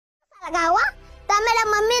लगा हुआ तब मेरा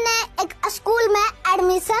मम्मी ने एक स्कूल में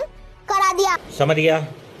एडमिशन करा दिया। समझ गया।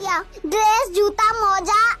 ड्रेस, जूता,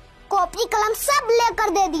 मोजा, कॉपी, कलम सब लेकर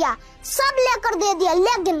दे दिया, सब लेकर दे दिया।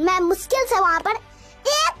 लेकिन मैं मुश्किल से वहाँ पर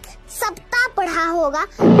 1 सप्ताह पढ़ा होगा,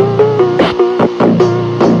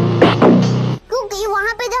 क्योंकि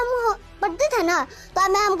वहाँ पे जब हम पढ़ते थे ना तो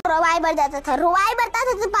हमें हमको रोवाई बढ़ जाता था। रोवाई बढ़ता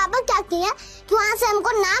था तो पापा क्या किए कि वहाँ से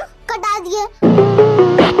हमको नाम कटा दिए।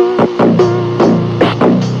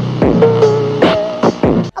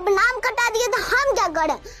 अब नाम कटा दिए तो हम क्या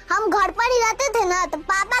करें, हम घर पर ही रहते थे ना, तो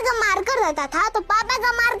पापा का मार्कर रहता था तो पापा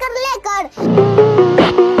का मार्कर लेकर।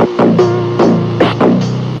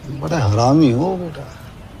 बड़ा हरामी हो बेटा।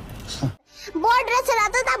 बोर्ड रेस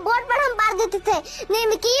रहता था, बोर्ड पर हम पढ़ देते थे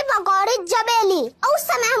निमकी, पकौड़ी, जलेबी। और उस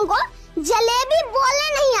समय हमको जलेबी बोलने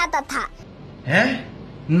नहीं आता था। हैं?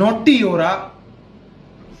 नोटी हो रहा।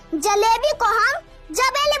 जलेबी को हम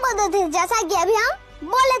जबेली बोलते थे, जैसा कि अभी हम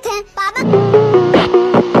बोले थे। पापा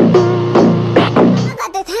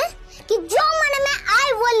कहते थे कि जो मन में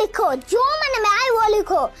आए वो लिखो, जो मन में आए वो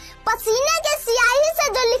लिखो। पसीने के स्याही से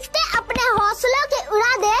जो लिखते अपने हौसलों के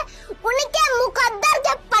उड़ा दे, उनके मुकद्दर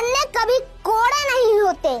के पन्ने कभी कोड़े नहीं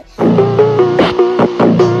होते।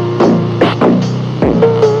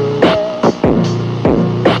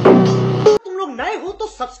 तुम लोग नए हो तो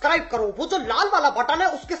सब्सक्राइब करो, वो जो लाल वाला बटन है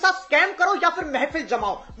उसके साथ स्कैम करो या फिर महफिल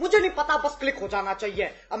जमाओ, मुझे नहीं पता, बस क्लिक हो जाना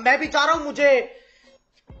चाहिए। अब मैं भी जा रहा हूं, मुझे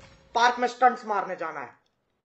पार्क में स्टंट्स मारने जाना है।